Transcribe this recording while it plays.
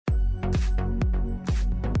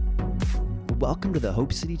Welcome to the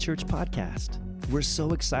Hope City Church podcast. We're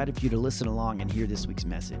so excited for you to listen along and hear this week's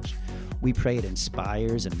message. We pray it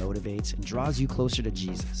inspires and motivates and draws you closer to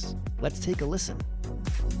Jesus. Let's take a listen.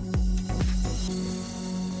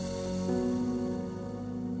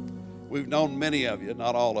 We've known many of you,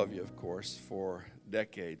 not all of you, of course, for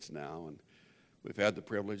decades now, and we've had the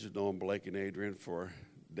privilege of knowing Blake and Adrian for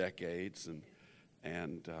decades,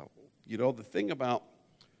 and you know, the thing about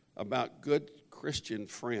good Christian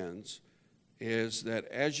friends is that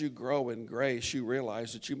as you grow in grace, you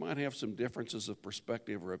realize that you might have some differences of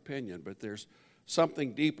perspective or opinion, but there's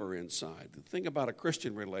something deeper inside. The thing about a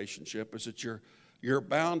Christian relationship is that you're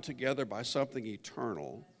bound together by something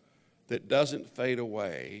eternal that doesn't fade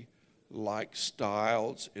away like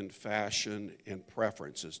styles and fashion and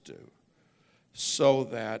preferences do. So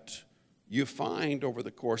that you find over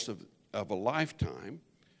the course of a lifetime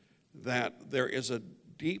that there is a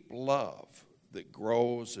deep love that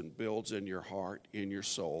grows and builds in your heart, in your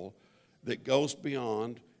soul, that goes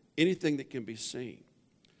beyond anything that can be seen.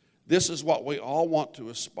 This is what we all want to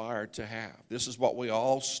aspire to have. This is what we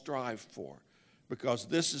all strive for, because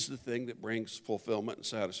this is the thing that brings fulfillment and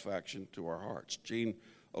satisfaction to our hearts. Gene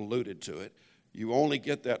alluded to it. You only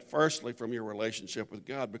get that firstly from your relationship with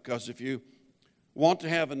God, because if you want to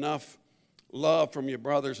have enough love from your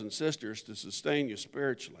brothers and sisters to sustain you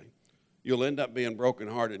spiritually, you'll end up being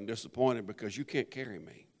brokenhearted and disappointed because you can't carry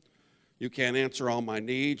me. You can't answer all my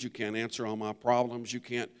needs. You can't answer all my problems. You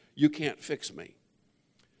can't fix me.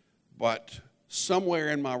 But somewhere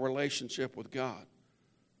in my relationship with God,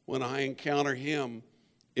 when I encounter Him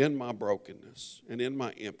in my brokenness and in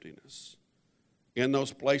my emptiness, in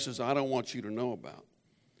those places I don't want you to know about,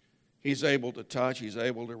 He's able to touch. He's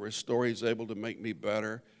able to restore. He's able to make me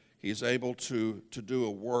better. He's able to do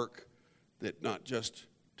a work that not just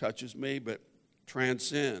touches me, but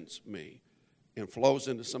transcends me and flows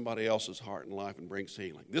into somebody else's heart and life and brings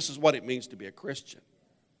healing. This is what it means to be a Christian.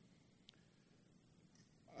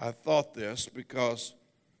 I thought this because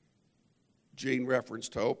Gene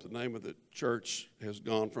referenced Hope. The name of the church has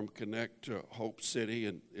gone from Connect to Hope City,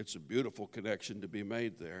 and it's a beautiful connection to be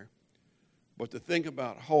made there. But the thing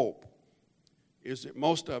about hope is that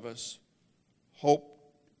most of us hope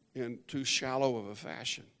in too shallow of a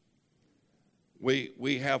fashion.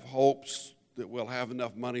 We have hopes that we'll have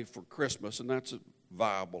enough money for Christmas, and that's a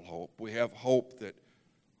viable hope. We have hope that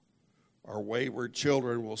our wayward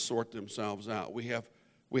children will sort themselves out. We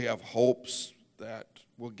have hopes that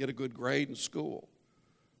we'll get a good grade in school.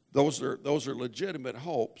 Those are legitimate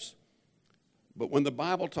hopes. But when the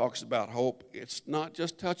Bible talks about hope, it's not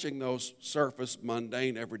just touching those surface,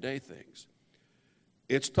 mundane, everyday things.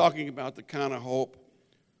 It's talking about the kind of hope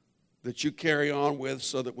that you carry on with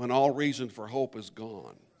so that when all reason for hope is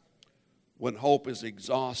gone, when hope is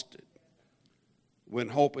exhausted, when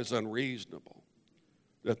hope is unreasonable,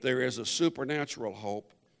 that there is a supernatural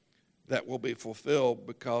hope that will be fulfilled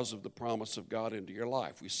because of the promise of God into your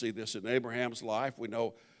life. We see this in Abraham's life. We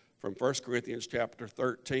know from 1 Corinthians chapter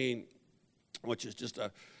 13, which is just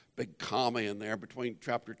a big comma in there between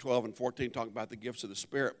chapter 12 and 14, talking about the gifts of the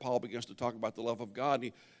Spirit. Paul begins to talk about the love of God, and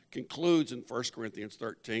he concludes in 1 Corinthians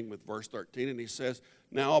 13 with verse 13, and he says,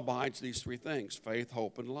 now abides these three things, faith,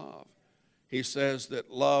 hope, and love. He says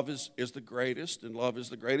that love is the greatest, and love is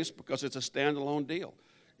the greatest because it's a standalone deal.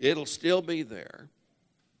 It'll still be there.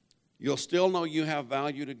 You'll still know you have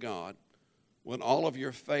value to God when all of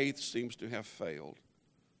your faith seems to have failed,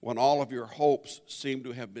 when all of your hopes seem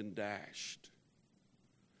to have been dashed.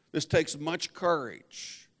 This takes much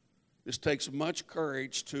courage. This takes much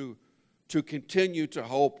courage to continue to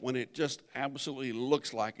hope when it just absolutely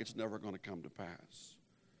looks like it's never going to come to pass.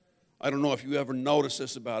 I don't know if you ever noticed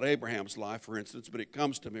this about Abraham's life, for instance, but it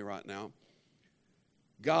comes to me right now.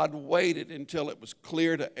 God waited until it was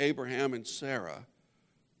clear to Abraham and Sarah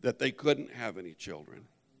that they couldn't have any children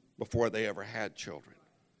before they ever had children.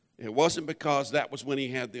 It wasn't because that was when he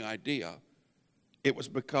had the idea. It was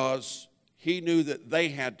because he knew that they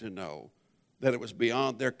had to know that it was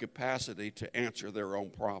beyond their capacity to answer their own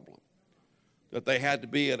problem. That they had to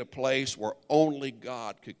be at a place where only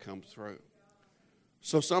God could come through.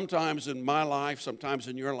 So sometimes in my life, sometimes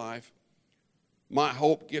in your life, my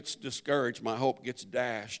hope gets discouraged, my hope gets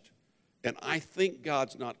dashed, and I think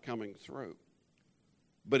God's not coming through.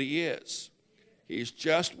 But He is. He's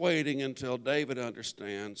just waiting until David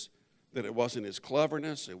understands that it wasn't his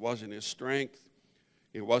cleverness, it wasn't his strength,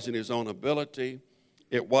 it wasn't his own ability,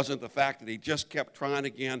 it wasn't the fact that he just kept trying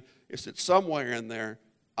again. It's that somewhere in there,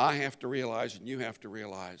 I have to realize and you have to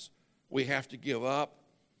realize we have to give up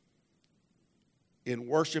in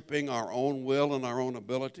worshiping our own will and our own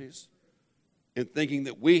abilities in thinking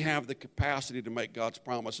that we have the capacity to make God's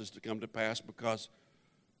promises to come to pass, because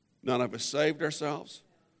none of us saved ourselves,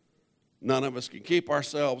 none of us can keep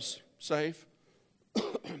ourselves safe,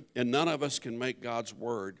 and none of us can make God's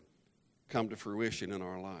word come to fruition in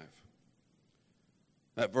our life.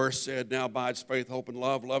 That verse said, now abides faith, hope, and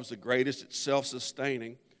love. Love's the greatest. It's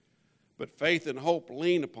self-sustaining. But faith and hope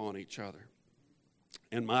lean upon each other.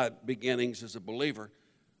 In my beginnings as a believer,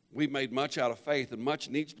 we made much out of faith, and much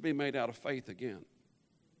needs to be made out of faith again.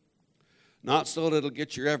 Not so that it'll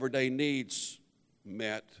get your everyday needs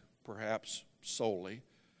met, perhaps solely,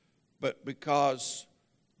 but because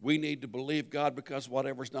we need to believe God, because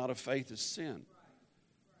whatever's not of faith is sin.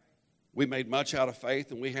 We made much out of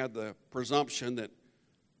faith, and we had the presumption that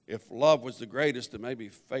if love was the greatest, then maybe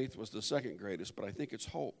faith was the second greatest. But I think it's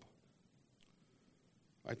hope.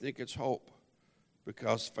 I think it's hope,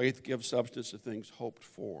 because faith gives substance to things hoped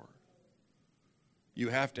for. You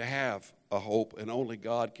have to have a hope, and only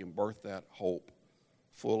God can birth that hope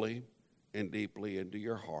fully and deeply into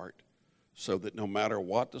your heart, so that no matter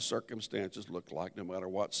what the circumstances look like, no matter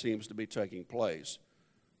what seems to be taking place,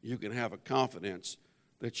 you can have a confidence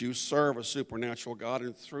that you serve a supernatural God,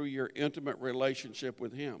 and through your intimate relationship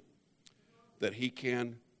with Him, that He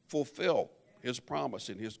can fulfill His promise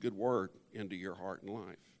and His good word into your heart and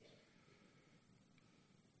life.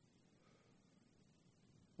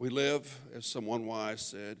 We live, as someone wise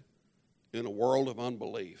said, in a world of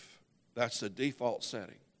unbelief. That's the default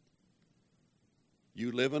setting.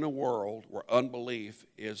 You live in a world where unbelief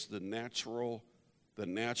is the natural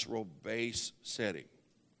base setting.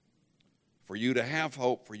 For you to have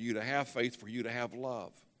hope, for you to have faith, for you to have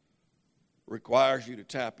love, requires you to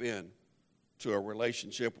tap in to a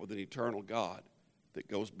relationship with an eternal God that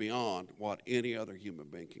goes beyond what any other human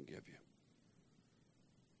being can give you.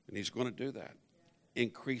 And He's going to do that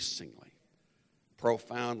increasingly,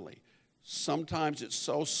 profoundly. Sometimes it's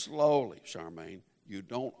so slowly, Charmaine, you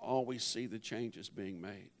don't always see the changes being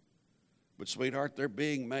made. But, sweetheart, they're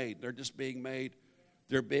being made. They're just being made.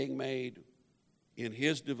 They're being made in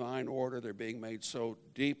His divine order. They're being made so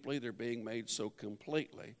deeply, they're being made so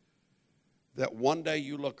completely, that one day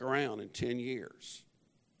you look around in 10 years,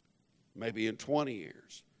 maybe in 20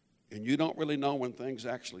 years, and you don't really know when things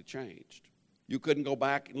actually changed. You couldn't go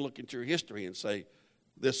back and look into your history and say,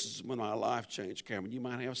 this is when my life changed, Cameron. You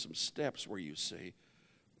might have some steps where you see,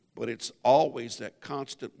 but it's always that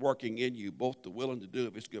constant working in you, both the willing to do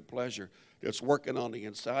of His good pleasure, that's working on the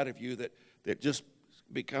inside of you, that just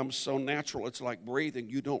becomes so natural. It's like breathing.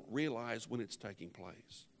 You don't realize when it's taking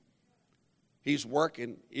place. He's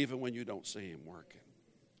working even when you don't see Him working.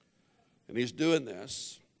 And He's doing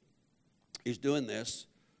this. He's doing this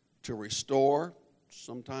to restore.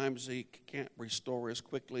 Sometimes He can't restore as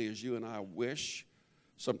quickly as you and I wish.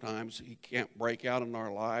 Sometimes He can't break out in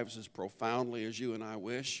our lives as profoundly as you and I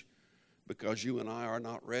wish, because you and I are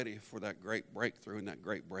not ready for that great breakthrough and that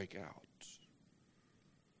great breakout.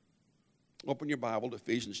 Open your Bible to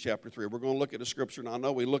Ephesians chapter 3. We're going to look at a scripture, and I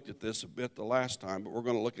know we looked at this a bit the last time, but we're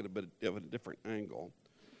going to look at a bit of a different angle.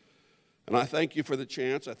 And I thank you for the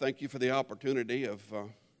chance. I thank you for the opportunity of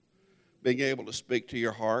being able to speak to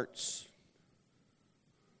your hearts.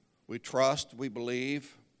 We trust, we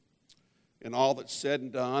believe in all that's said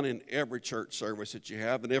and done in every church service that you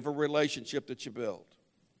have, and every relationship that you build,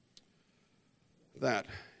 that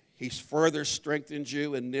He's further strengthened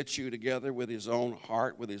you and knit you together with His own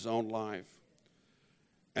heart, with His own life.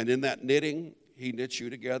 And in that knitting, He knits you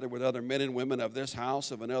together with other men and women of this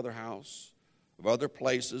house, of another house, of other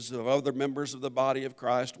places, of other members of the body of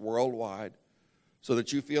Christ worldwide, so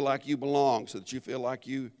that you feel like you belong, so that you feel like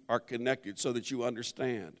you are connected, so that you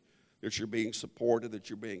understand that you're being supported, that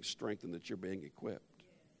you're being strengthened, that you're being equipped.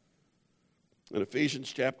 In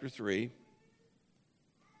Ephesians chapter 3,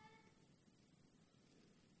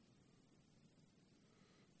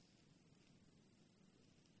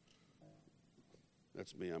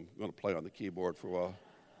 that's me. I'm going to play on the keyboard for a while.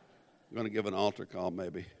 I'm going to give an altar call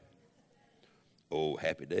maybe. Oh,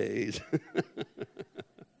 happy days.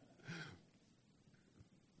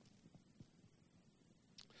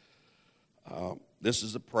 This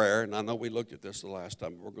is a prayer, and I know we looked at this the last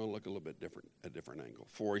time, but we're going to look a little bit a different angle.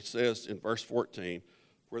 For he says in verse 14,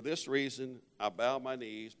 for this reason I bow my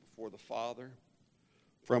knees before the Father,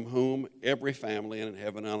 from whom every family in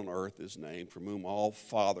heaven and on earth is named, from whom all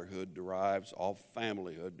fatherhood derives, all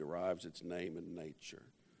familyhood derives its name and nature.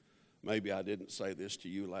 Maybe I didn't say this to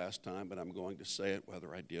you last time, but I'm going to say it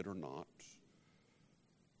whether I did or not.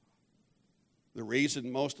 The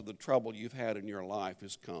reason most of the trouble you've had in your life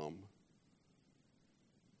has come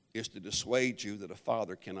is to dissuade you that a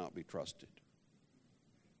father cannot be trusted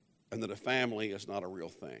and that a family is not a real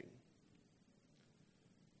thing.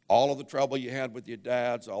 All of the trouble you had with your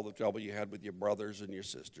dads, all the trouble you had with your brothers and your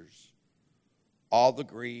sisters, all the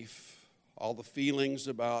grief, all the feelings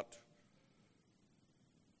about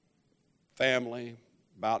family,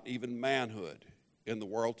 about even manhood in the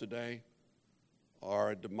world today are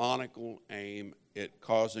a demonical aim at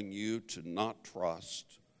causing you to not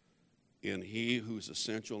trust in He whose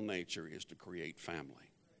essential nature is to create family.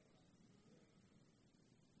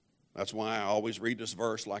 That's why I always read this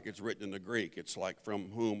verse like it's written in the Greek. It's like, from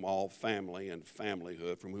whom all family and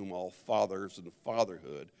familyhood, from whom all fathers and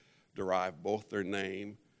fatherhood derive both their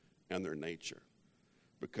name and their nature.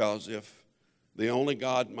 Because if the only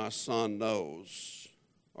God my son knows,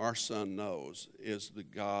 our son knows, is the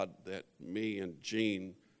God that me and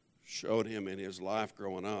Gene showed him in his life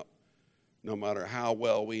growing up, no matter how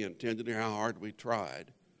well we intended or how hard we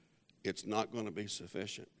tried, it's not going to be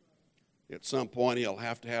sufficient. At some point, He'll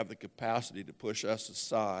have to have the capacity to push us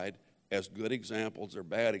aside as good examples or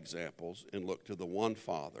bad examples and look to the one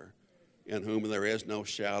Father in whom there is no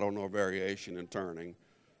shadow nor variation in turning,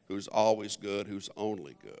 who's always good, who's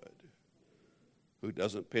only good, who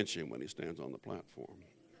doesn't pinch Him when He stands on the platform.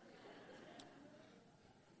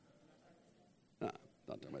 Nah,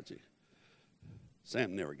 not that much.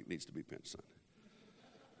 Sam never needs to be pinched, son.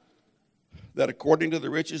 That according to the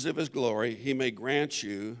riches of His glory, He may grant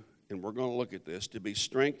you, and we're going to look at this, to be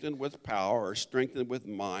strengthened with power or strengthened with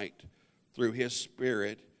might through His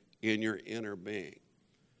Spirit in your inner being.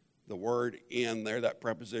 The word in there, that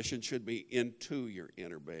preposition, should be into your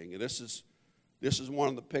inner being. And this is one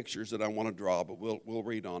of the pictures that I want to draw, but we'll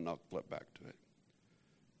read on and I'll flip back to it.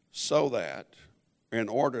 So that, in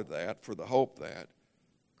order that, for the hope that,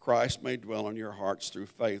 Christ may dwell in your hearts through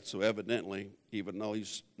faith. So evidently, even though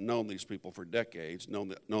He's known these people for decades,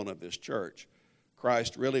 known of this church,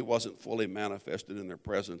 Christ really wasn't fully manifested in their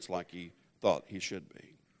presence like He thought He should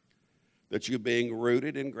be. That you being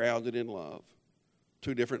rooted and grounded in love.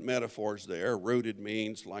 Two different metaphors there. Rooted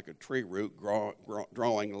means like a tree root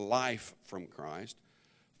drawing life from Christ.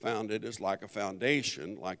 Founded is like a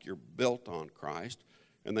foundation, like you're built on Christ.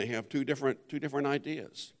 And they have two different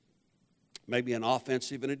ideas. Maybe an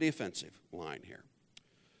offensive and a defensive line here.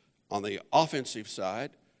 On the offensive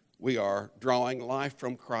side, we are drawing life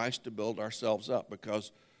from Christ to build ourselves up,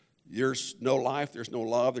 because there's no life, there's no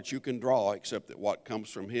love that you can draw except that what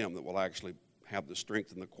comes from Him that will actually have the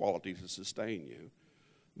strength and the quality to sustain you.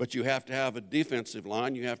 But you have to have a defensive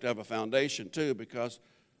line. You have to have a foundation too, because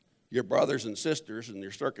your brothers and sisters and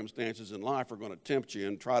your circumstances in life are going to tempt you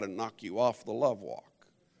and try to knock you off the love walk.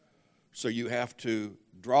 So you have to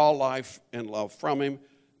draw life and love from Him,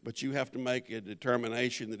 but you have to make a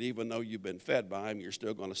determination that even though you've been fed by Him, you're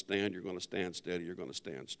still going to stand, you're going to stand steady, you're going to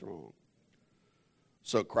stand strong.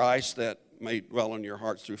 So Christ, that may dwell in your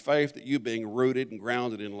hearts through faith, that you being rooted and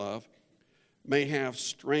grounded in love, may have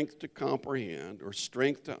strength to comprehend, or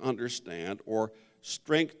strength to understand, or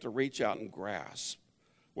strength to reach out and grasp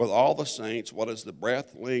with all the saints what is the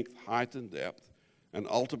breadth, length, height, and depth, and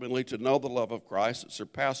ultimately to know the love of Christ that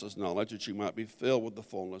surpasses knowledge, that you might be filled with the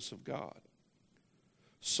fullness of God.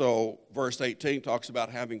 So verse 18 talks about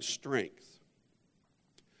having strength.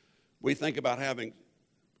 We think about having,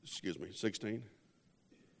 16?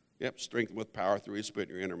 Yep, strength with power through His Spirit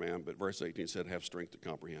in your inner man, but verse 18 said have strength to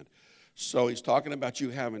comprehend. So he's talking about you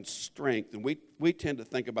having strength, and we tend to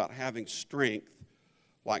think about having strength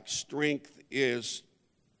like strength is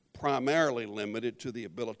primarily limited to the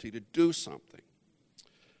ability to do something.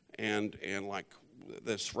 And like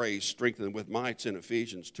this phrase, strengthened with might's in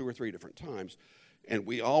Ephesians 2 or 3 different times. And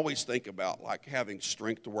we always think about like having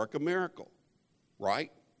strength to work a miracle,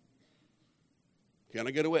 right? Can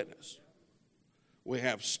I get a witness? We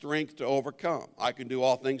have strength to overcome. I can do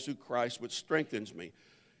all things through Christ which strengthens me.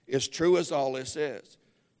 As true as all this is,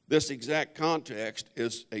 this exact context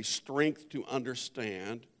is a strength to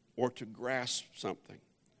understand or to grasp something.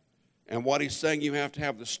 And what he's saying you have to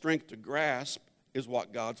have the strength to grasp is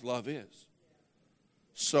what God's love is.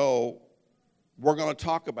 So we're going to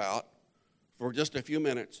talk about, for just a few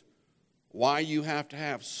minutes, why you have to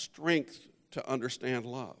have strength to understand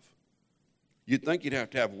love. You'd think you'd have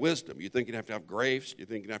to have wisdom. You'd think you'd have to have grace. You'd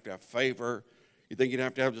think you'd have to have favor. You'd think you'd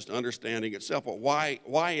have to have just understanding itself. But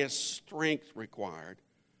why is strength required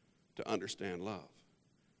to understand love?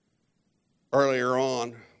 Earlier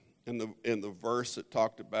on in the verse that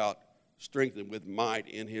talked about strengthened with might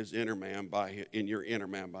in his inner man in your inner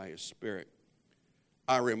man by His Spirit,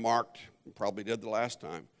 I remarked, probably did the last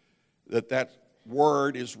time, that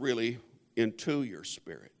word is really into your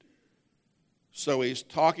spirit. So he's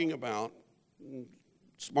talking about,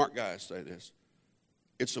 smart guys say this,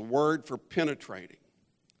 it's a word for penetrating.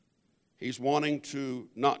 He's wanting to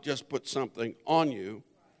not just put something on you,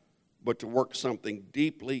 but to work something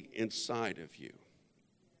deeply inside of you.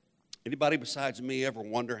 Anybody besides me ever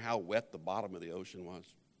wonder how wet the bottom of the ocean was?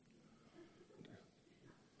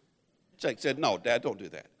 Jake said, no, Dad, don't do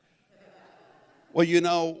that. Well, you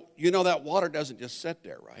know that water doesn't just sit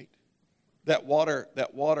there, right? That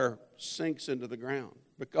water sinks into the ground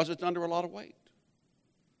because it's under a lot of weight.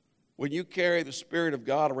 When you carry the Spirit of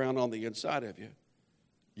God around on the inside of you,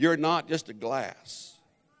 you're not just a glass.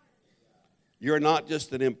 You're not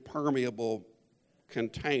just an impermeable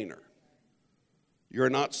container. You're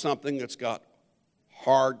not something that's got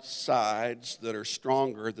hard sides that are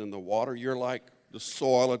stronger than the water. You're like the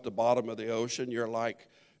soil at the bottom of the ocean. You're like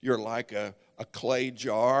a clay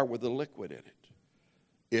jar with a liquid in it.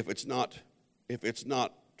 If it's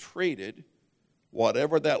not treated,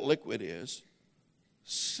 whatever that liquid is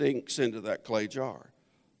sinks into that clay jar.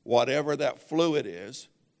 Whatever that fluid is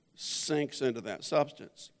sinks into that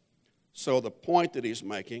substance. So the point that he's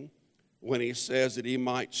making when he says that he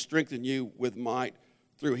might strengthen you with might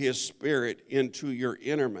through his Spirit into your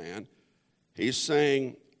inner man, he's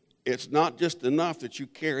saying it's not just enough that you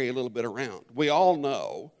carry a little bit around. We all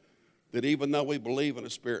know that even though we believe in a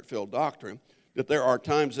Spirit-filled doctrine, that there are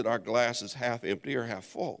times that our glass is half empty or half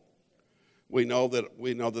full. We know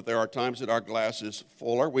that there are times that our glass is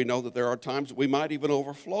fuller. We know that there are times that we might even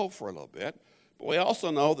overflow for a little bit. But we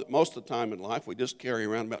also know that most of the time in life, we just carry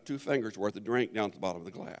around about 2 fingers worth of drink down at the bottom of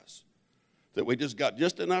the glass. That we just got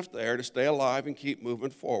just enough there to stay alive and keep moving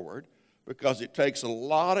forward, because it takes a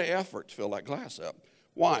lot of effort to fill that glass up.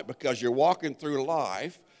 Why? Because you're walking through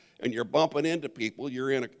life and you're bumping into people.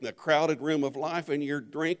 You're in a crowded room of life and your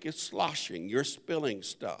drink is sloshing. You're spilling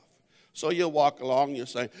stuff. So you'll walk along and you'll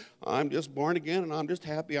say, I'm just born again and I'm just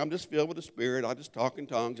happy. I'm just filled with the Spirit. I just talk in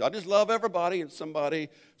tongues. I just love everybody. And somebody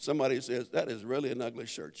says, that is really an ugly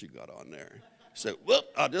shirt you got on there. You say, whoop,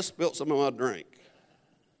 I just spilled some of my drink.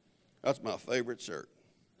 That's my favorite shirt.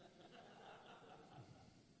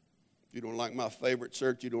 If you don't like my favorite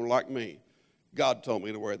shirt, you don't like me. God told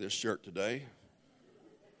me to wear this shirt today.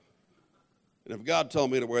 And if God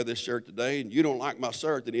told me to wear this shirt today and you don't like my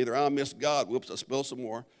shirt, then either I miss God, whoops, I spill some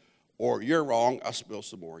more, or you're wrong, I spill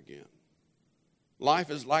some more again. Life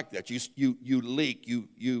is like that. You leak,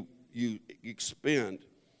 you expend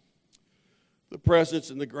the presence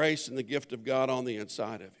and the grace and the gift of God on the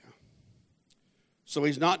inside of you. So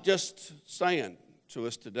he's not just saying to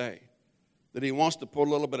us today that he wants to put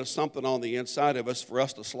a little bit of something on the inside of us for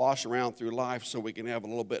us to slosh around through life so we can have a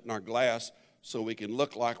little bit in our glass so we can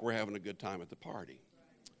look like we're having a good time at the party.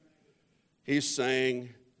 He's saying,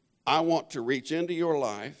 I want to reach into your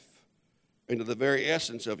life, into the very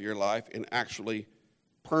essence of your life, and actually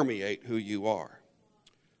permeate who you are.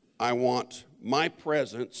 I want my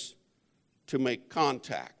presence to make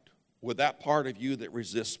contact with that part of you that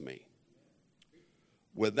resists me,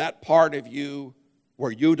 with that part of you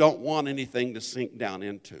where you don't want anything to sink down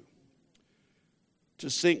into, to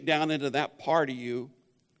sink down into that part of you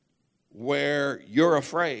where you're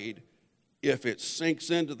afraid if it sinks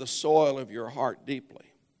into the soil of your heart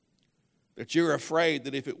deeply, that you're afraid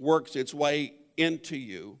that if it works its way into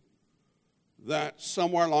you, that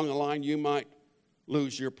somewhere along the line you might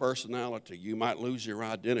lose your personality, you might lose your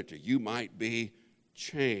identity, you might be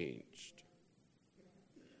changed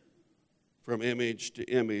from image to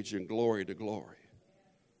image and glory to glory.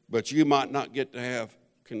 But you might not get to have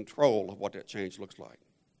control of what that change looks like.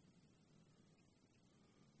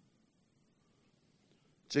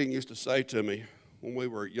 Jean used to say to me when we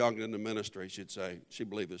were young in the ministry, she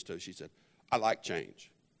believed this too, she said, I like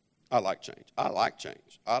change. I like change. I like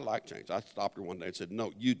change. I like change. I stopped her one day and said,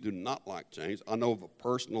 no, you do not like change. I know of a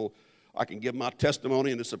personal, I can give my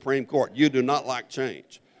testimony in the Supreme Court. You do not like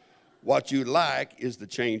change. What you like is the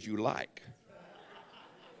change you like.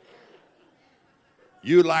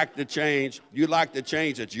 You like the change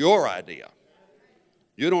that's your idea.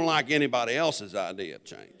 You don't like anybody else's idea of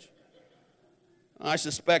change. I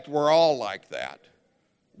suspect we're all like that.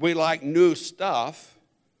 We like new stuff,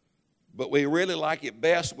 but we really like it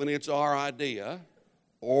best when it's our idea,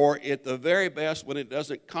 or at the very best when it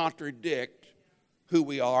doesn't contradict who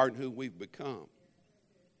we are and who we've become.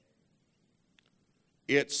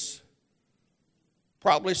 It's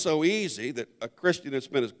probably so easy that a Christian that's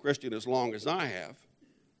been a Christian as long as I have,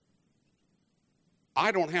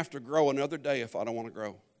 I don't have to grow another day if I don't want to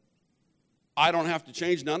grow. I don't have to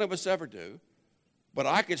change. None of us ever do. But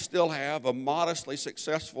I could still have a modestly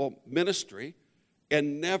successful ministry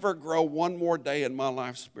and never grow one more day in my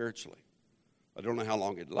life spiritually. I don't know how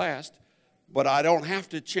long it'd last, but I don't have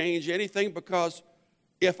to change anything, because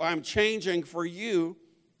if I'm changing for you,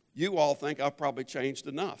 you all think I've probably changed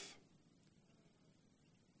enough.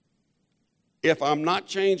 if I'm not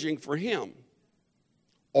changing for him,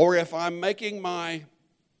 or if I'm making my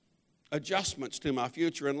adjustments to my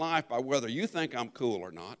future in life by whether you think I'm cool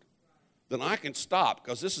or not, then I can stop,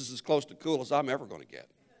 because this is as close to cool as I'm ever going to get.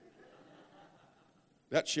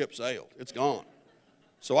 That ship sailed. It's gone.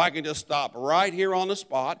 So I can just stop right here on the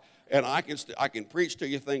spot, and I can preach to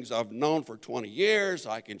you things I've known for 20 years.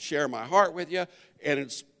 I can share my heart with you, and in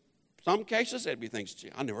some cases, there'd be things, gee,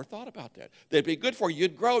 I never thought about that. They'd be good for you.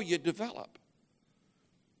 You'd grow, you'd develop.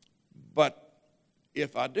 But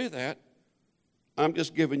if I do that, I'm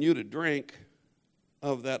just giving you to drink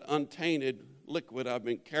of that untainted liquid I've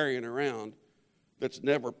been carrying around that's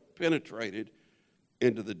never penetrated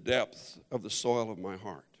into the depths of the soil of my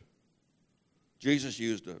heart. Jesus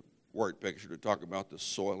used a word picture to talk about the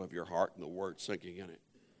soil of your heart and the word sinking in it.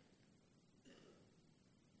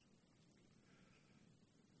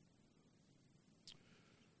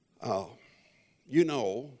 You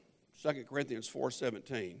know, 2 Corinthians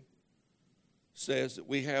 4:17 says that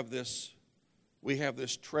we have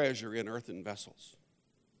this treasure in earthen vessels.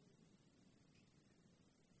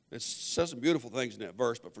 It says some beautiful things in that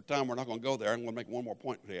verse, but for time we're not going to go there. I'm going to make one more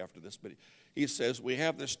point today after this. But he says we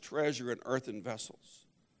have this treasure in earthen vessels.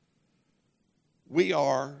 We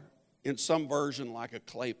are, in some version, like a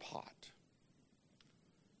clay pot.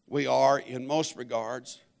 We are, in most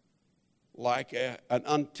regards, like an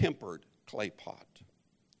untempered clay pot.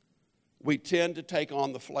 We tend to take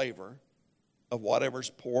on the flavor of whatever's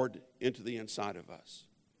poured into the inside of us.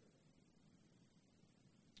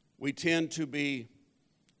 We tend to be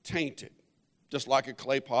tainted, just like a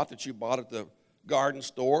clay pot that you bought at the garden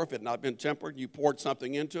store. If it had not been tempered, you poured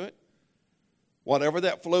something into it. Whatever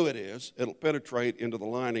that fluid is, it'll penetrate into the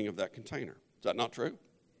lining of that container. Is that not true?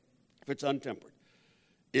 If it's untempered.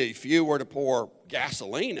 If you were to pour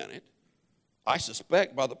gasoline in it, I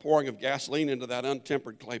suspect by the pouring of gasoline into that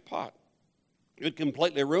untempered clay pot, it would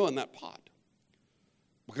completely ruin that pot,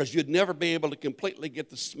 because you'd never be able to completely get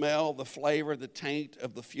the smell, the flavor, the taint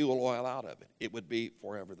of the fuel oil out of it. It would be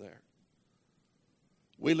forever there.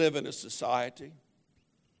 We live in a society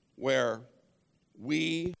where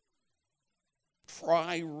we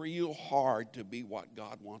try real hard to be what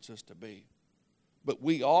God wants us to be. But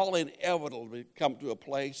we all inevitably come to a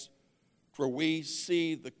place where we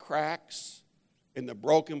see the cracks and the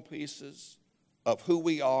broken pieces of who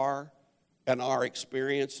we are and our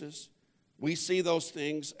experiences. We see those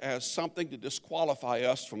things as something to disqualify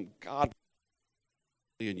us from God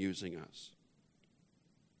in using us.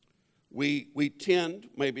 We tend,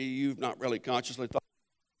 maybe you've not really consciously thought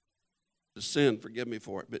to sin, forgive me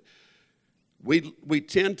for it, but we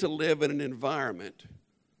tend to live in an environment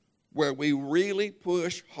where we really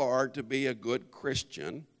push hard to be a good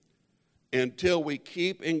Christian until we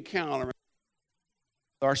keep encountering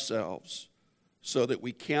ourselves so that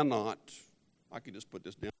we cannot, I can just put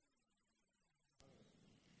this down.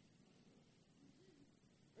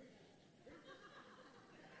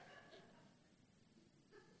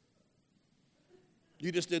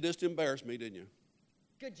 You just did this to embarrass me, didn't you?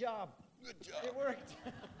 Good job. Good job. It worked.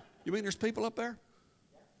 You mean there's people up there?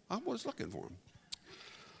 I was looking for them.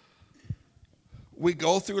 We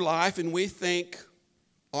go through life and we think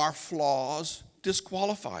our flaws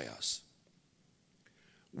disqualify us.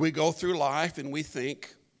 We go through life and we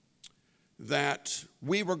think that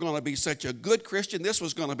we were going to be such a good Christian. This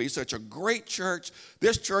was going to be such a great church.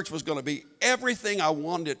 This church was going to be everything I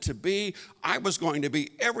wanted it to be. I was going to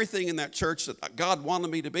be everything in that church that God wanted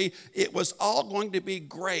me to be. It was all going to be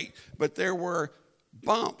great, but there were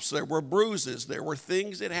bumps, there were bruises, there were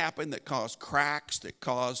things that happened that caused cracks, that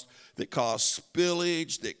caused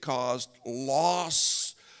spillage, that caused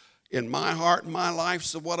loss in my heart and my life.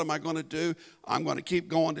 So what am I going to do? I'm going to keep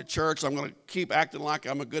going to church. I'm going to keep acting like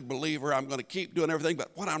I'm a good believer. I'm going to keep doing everything.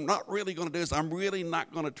 But what I'm not really going to do is I'm really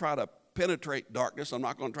not going to try to penetrate darkness. I'm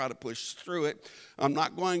not going to try to push through it. I'm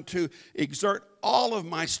not going to exert all of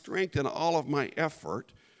my strength and all of my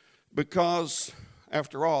effort, because,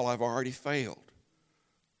 after all, I've already failed.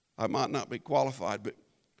 I might not be qualified, but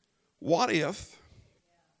what if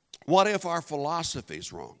our philosophy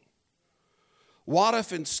is wrong? What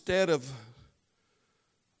if instead of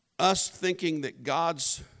us thinking that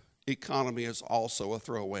God's economy is also a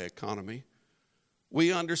throwaway economy,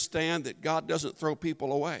 we understand that God doesn't throw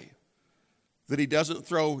people away, that He doesn't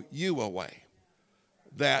throw you away,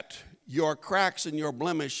 that your cracks and your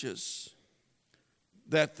blemishes,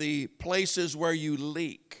 that the places where you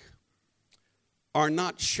leak are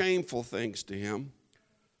not shameful things to Him,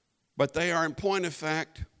 but they are, in point of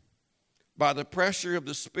fact, by the pressure of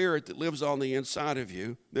the Spirit that lives on the inside of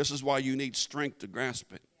you. This is why you need strength to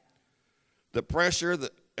grasp it. The pressure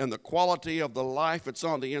and the quality of the life that's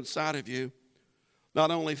on the inside of you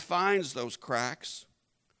not only finds those cracks,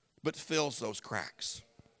 but fills those cracks.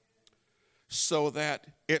 So that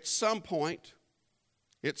at some point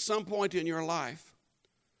in your life,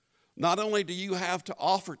 not only do you have to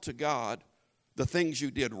offer to God the things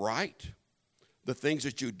you did right, the things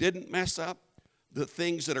that you didn't mess up, the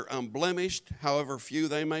things that are unblemished, however few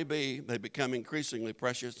they may be, they become increasingly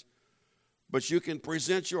precious, but you can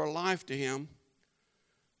present your life to Him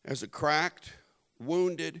as a cracked,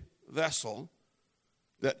 wounded vessel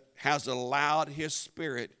that has allowed His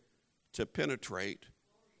Spirit to penetrate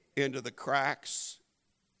into the cracks,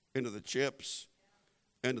 into the chips,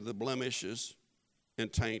 into the blemishes,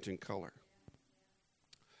 and taint and color.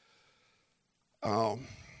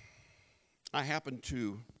 I happened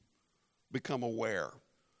to become aware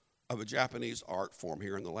of a Japanese art form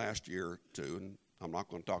here in the last year or two, and I'm not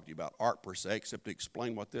going to talk to you about art per se, except to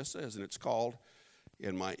explain what this is, and it's called,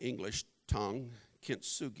 in my English tongue,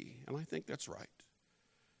 kintsugi, and I think that's right.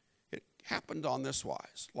 It happened on this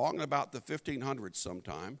wise. Long in about the 1500s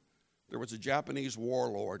sometime, there was a Japanese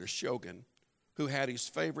warlord, a shogun, who had his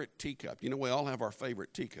favorite teacup. You know, we all have our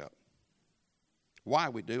favorite teacup. Why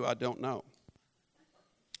we do, I don't know.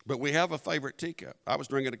 But we have a favorite teacup. I was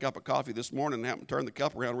drinking a cup of coffee this morning and happened to turn the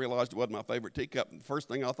cup around and realized it wasn't my favorite teacup. And the first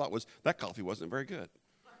thing I thought was, that coffee wasn't very good.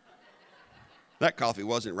 That coffee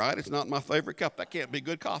wasn't right. It's not my favorite cup. That can't be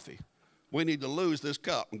good coffee. We need to lose this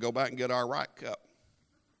cup and go back and get our right cup.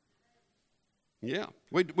 Yeah,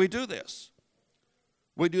 we do this.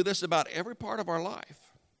 We do this about every part of our life.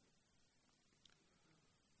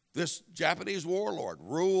 This Japanese warlord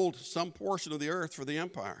ruled some portion of the earth for the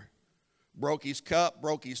empire. Broke his cup,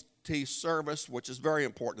 broke his tea service, which is very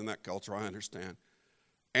important in that culture, I understand.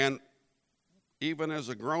 And even as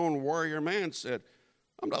a grown warrior man said,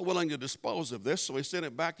 I'm not willing to dispose of this, so he sent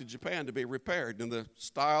it back to Japan to be repaired. In the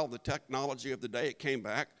style, the technology of the day, it came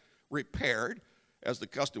back repaired, as the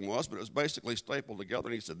custom was, but it was basically stapled together,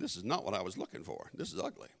 and he said, this is not what I was looking for. This is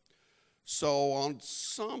ugly. So on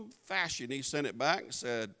some fashion, he sent it back and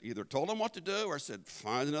said, either told him what to do or said,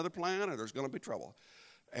 find another plan or there's going to be trouble.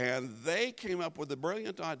 And they came up with the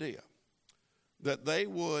brilliant idea that they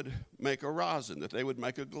would make a rosin, that they would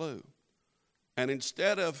make a glue. And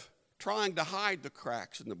instead of trying to hide the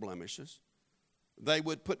cracks and the blemishes, they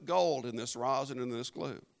would put gold in this rosin and this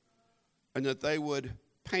glue. And that they would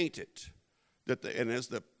paint it. And as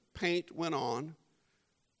the paint went on,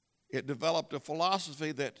 it developed a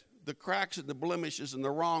philosophy that the cracks and the blemishes and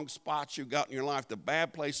the wrong spots you got in your life, the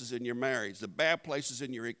bad places in your marriage, the bad places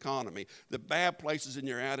in your economy, the bad places in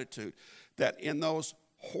your attitude, that in those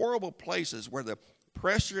horrible places where the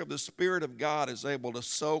pressure of the Spirit of God is able to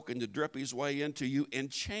soak and to drip His way into you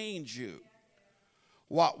and change you.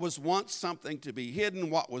 What was once something to be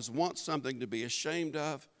hidden, what was once something to be ashamed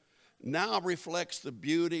of, now reflects the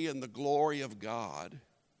beauty and the glory of God,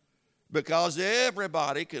 because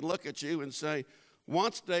everybody can look at you and say,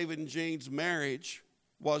 once David and Jean's marriage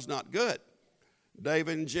was not good.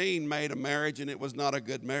 David and Jean made a marriage, and it was not a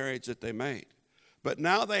good marriage that they made. But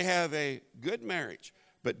now they have a good marriage.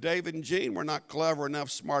 But David and Jean were not clever enough,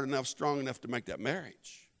 smart enough, strong enough to make that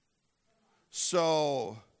marriage.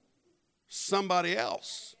 So somebody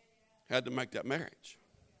else had to make that marriage.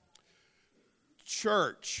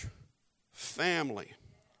 Church, family,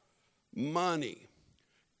 money,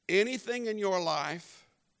 anything in your life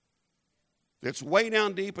that's way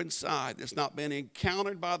down deep inside, that's not been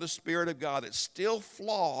encountered by the Spirit of God, that's still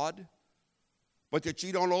flawed, but that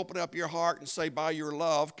you don't open up your heart and say, by your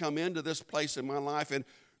love, come into this place in my life and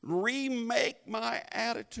remake my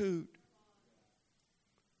attitude.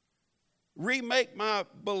 Remake my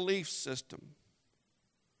belief system.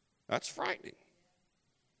 That's frightening.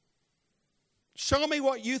 Show me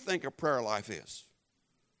what you think a prayer life is.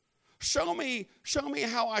 Show me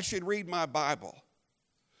how I should read my Bible.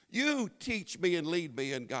 You teach me and lead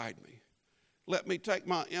me and guide me. Let me take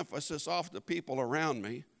my emphasis off the people around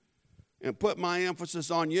me and put my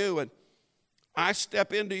emphasis on you, and I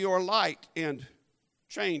step into your light and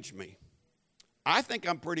change me. I think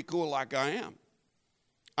I'm pretty cool like I am.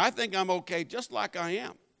 I think I'm okay just like I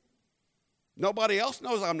am. Nobody else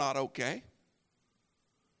knows I'm not okay.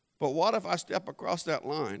 But what if I step across that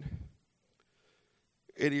line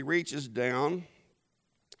and He reaches down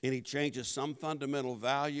and He changes some fundamental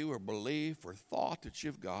value or belief or thought that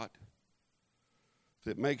you've got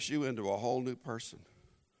that makes you into a whole new person?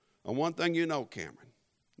 And one thing you know, Cameron,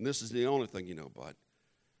 and this is the only thing you know, bud,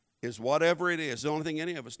 is whatever it is, the only thing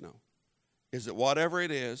any of us know, is that whatever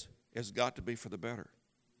it is has got to be for the better.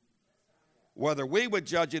 Whether we would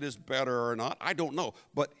judge it as better or not, I don't know.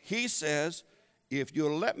 But He says, if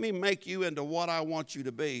you'll let me make you into what I want you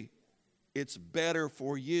to be, it's better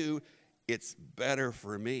for you. it's better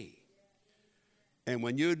for me. And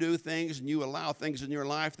when you do things and you allow things in your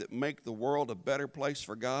life that make the world a better place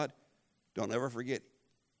for God, don't ever forget,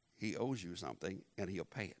 he owes you something and he'll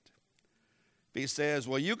pay it. If he says,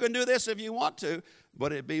 well, you can do this if you want to,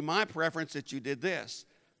 but it'd be my preference that you did this,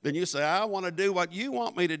 then you say, I want to do what you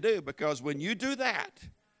want me to do, because when you do that,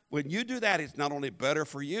 it's not only better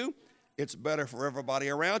for you, it's better for everybody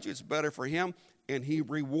around you, it's better for him, and he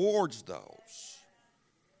rewards those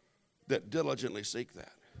that diligently seek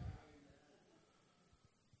that.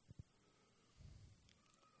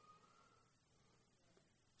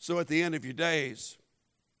 So at the end of your days,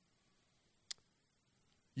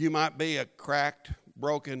 you might be a cracked,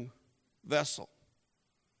 broken vessel.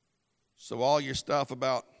 So all your stuff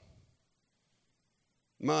about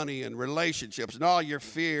money and relationships and all your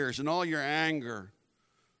fears and all your anger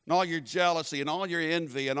and all your jealousy and all your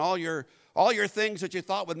envy and all your things that you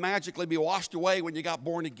thought would magically be washed away when you got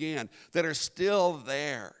born again, that are still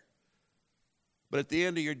there. But at the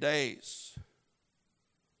end of your days,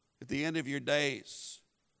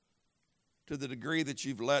 to the degree that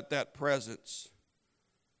you've let that presence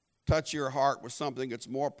touch your heart with something that's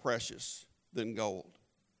more precious than gold,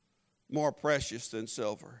 more precious than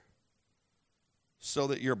silver, so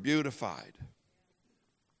that you're beautified,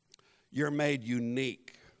 you're made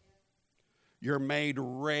unique, you're made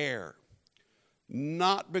rare,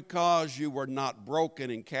 not because you were not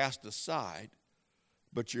broken and cast aside,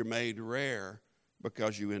 but you're made rare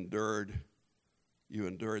because you endured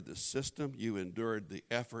the system, you endured the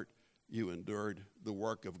effort, you endured the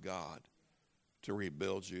work of God to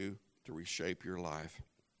rebuild you, to reshape your life,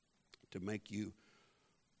 to make you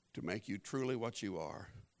truly what you are,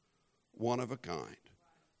 one of a kind,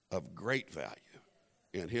 of great value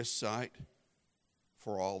in his sight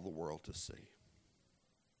for all the world to see.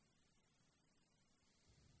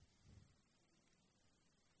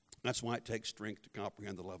 That's why it takes strength to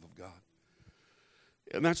comprehend the love of God.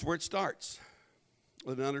 And that's where it starts,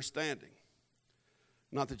 with an understanding.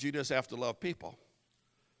 Not that you just have to love people,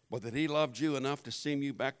 but that he loved you enough to seam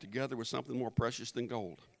you back together with something more precious than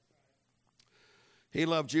gold. He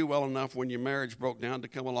loved you well enough when your marriage broke down to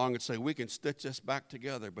come along and say, we can stitch this back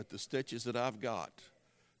together, but the stitches that I've got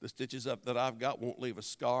won't leave a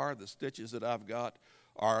scar. The stitches that I've got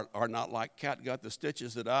are not like catgut. The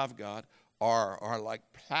stitches that I've got are like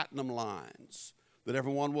platinum lines that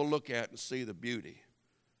everyone will look at and see the beauty.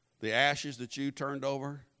 The ashes that you turned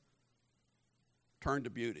over turned to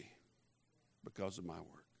beauty because of my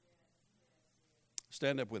work.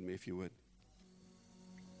 Stand up with me if you would.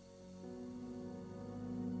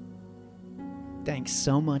 Thanks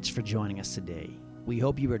so much for joining us today. We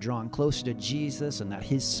hope you are drawn closer to Jesus and that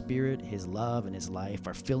his spirit, his love, and his life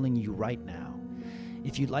are filling you right now.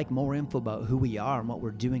 If you'd like more info about who we are and what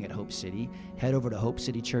we're doing at Hope City, head over to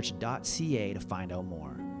hopecitychurch.ca to find out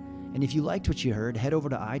more. And if you liked what you heard, head over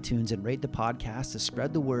to iTunes and rate the podcast to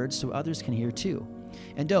spread the word so others can hear too.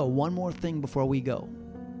 And one more thing before we go.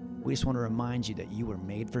 We just want to remind you that you were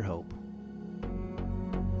made for hope.